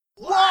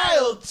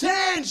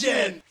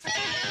Tangent!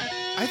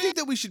 I think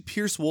that we should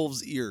pierce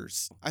wolves'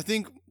 ears. I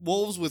think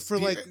wolves with For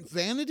like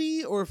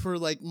vanity or for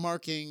like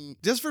marking?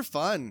 just for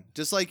fun,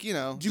 just like Do you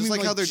just mean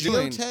like how they're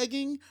doing.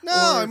 geotagging? No,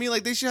 Or- I mean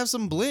like they should have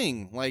some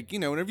bling. Like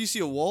whenever you see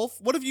a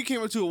wolf, what if you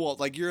came up to a wolf,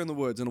 like you're in the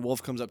woods and a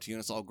wolf comes up to you and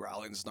it's all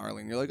growling and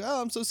snarling. You're like,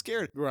 oh, I'm so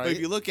scared. Right. But if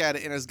you look at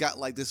it and it's got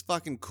like this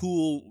fucking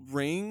cool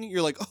ring,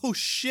 you're like, oh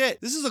shit,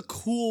 this is a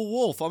cool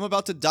wolf. I'm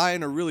about to die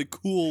in a really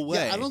cool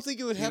way. Yeah, I don't think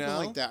it would happen know?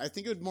 like that. I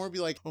think it would more be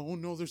like, oh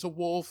no, there's a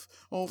wolf.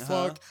 Oh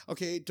fuck.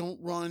 Okay, don't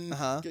run.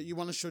 You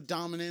want to show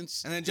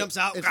dominance. And then it jumps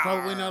out. It's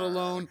probably not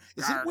alone.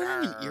 Is it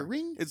wearing an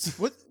earring? It's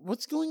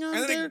what's going on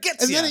and then there? it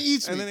gets and ya. then it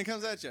eats me. And then it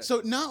comes at you.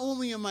 So not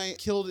only am I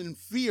killed in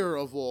fear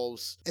of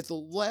wolves, at the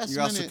last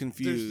You're also minute,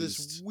 confused. there's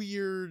this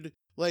weird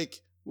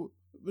like.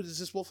 But does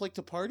this wolf like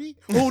to party?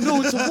 Oh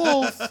no, it's a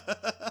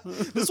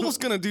wolf! This wolf's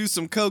gonna do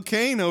some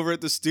cocaine over at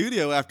the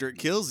studio after it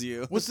kills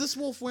you. Was this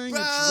wolf wearing a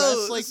Bro,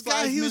 dress like this 5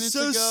 guy, he minutes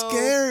was so ago?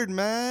 scared,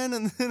 man,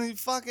 and then he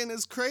fucking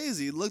is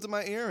crazy. He looked at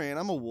my earring.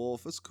 I'm a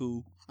wolf. It's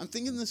cool. I'm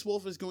thinking this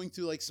wolf is going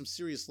through like some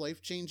serious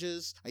life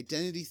changes,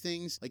 identity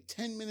things. Like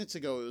 10 minutes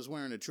ago, it was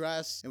wearing a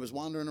dress and was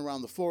wandering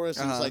around the forest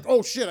and was like,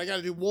 oh shit, I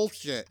gotta do wolf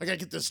shit. I gotta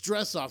get this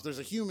dress off. There's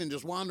a human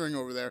just wandering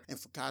over there and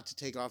forgot to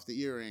take off the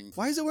earring.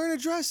 Why is it wearing a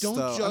dress? Don't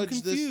though? I'm judge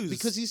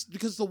confused. this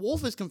because the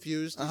wolf is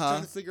confused. He's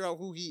trying to figure out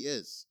who he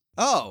is.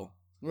 Oh,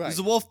 Right. Does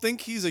the wolf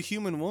think he's a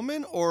human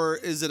woman, or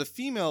is it a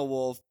female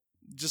wolf?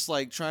 Just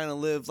like trying to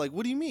live, like,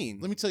 what do you mean?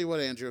 Let me tell you what,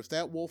 Andrew. If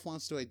that wolf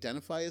wants to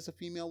identify as a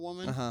female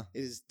woman, it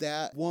is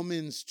that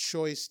woman's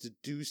choice to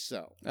do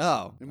so.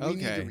 Oh, And we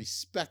need to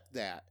respect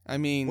that. I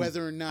mean,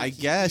 whether or not I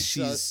he guess eats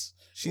she's. us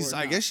She's. or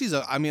I not. guess she's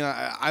a. I mean,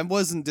 I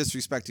wasn't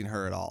disrespecting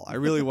her at all. I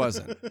really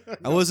wasn't.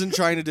 I wasn't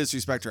trying to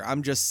disrespect her.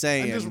 I'm just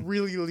saying. I'm just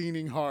really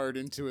leaning hard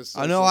into a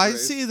social I know. I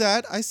grace. see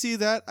that. I see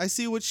that. I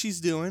see what she's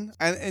doing.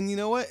 And you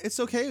know what? It's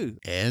okay.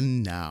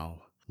 And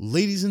now,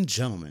 ladies and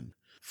gentlemen,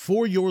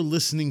 for your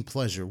listening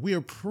pleasure, we are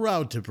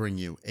proud to bring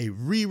you a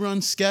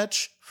rerun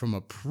sketch from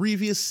a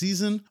previous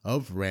season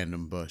of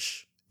Random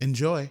Bush.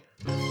 Enjoy.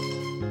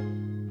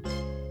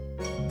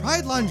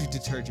 Pride laundry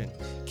detergent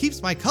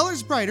keeps my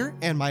colors brighter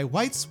and my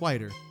whites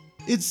whiter.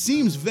 It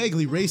seems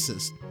vaguely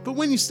racist, but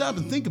when you stop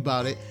and think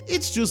about it,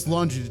 it's just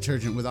laundry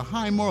detergent with a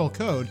high moral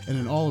code and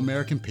an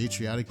all-American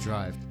patriotic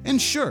drive.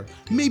 And sure,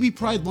 maybe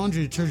Pride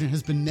laundry detergent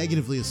has been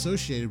negatively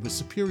associated with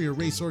superior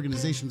race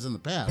organizations in the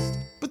past,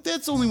 but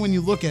that's only when you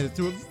look at it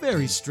through a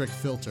very strict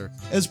filter,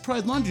 as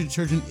Pride laundry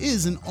detergent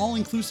is an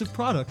all-inclusive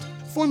product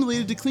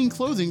formulated to clean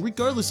clothing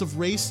regardless of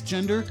race,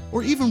 gender,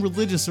 or even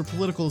religious or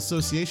political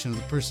association of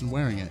the person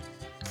wearing it.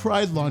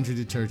 Pride laundry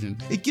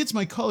detergent. It gets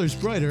my colors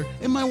brighter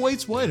and my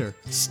whites whiter.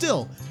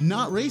 Still,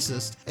 not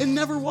racist, and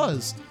never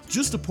was.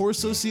 Just a poor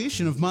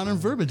association of modern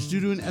verbiage due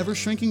to an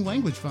ever-shrinking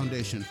language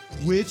foundation,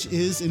 which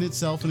is in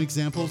itself an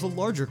example of a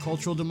larger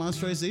cultural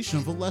demonstration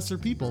of a lesser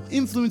people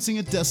influencing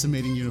a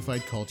decimating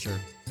unified culture.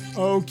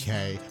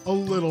 Okay, a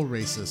little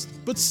racist,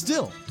 but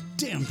still,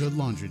 damn good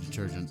laundry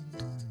detergent.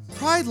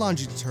 Pride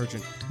laundry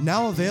detergent,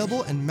 now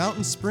available in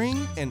Mountain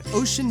Spring and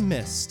Ocean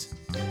Mist.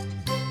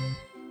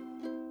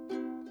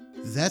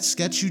 That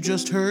sketch you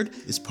just heard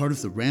is part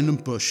of the Random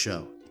Bush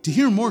Show. To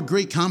hear more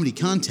great comedy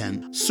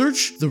content,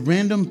 search The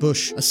Random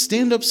Bush, a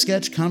stand-up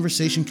sketch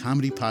conversation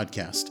comedy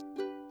podcast.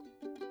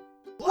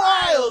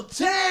 Wild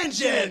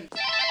Tangent!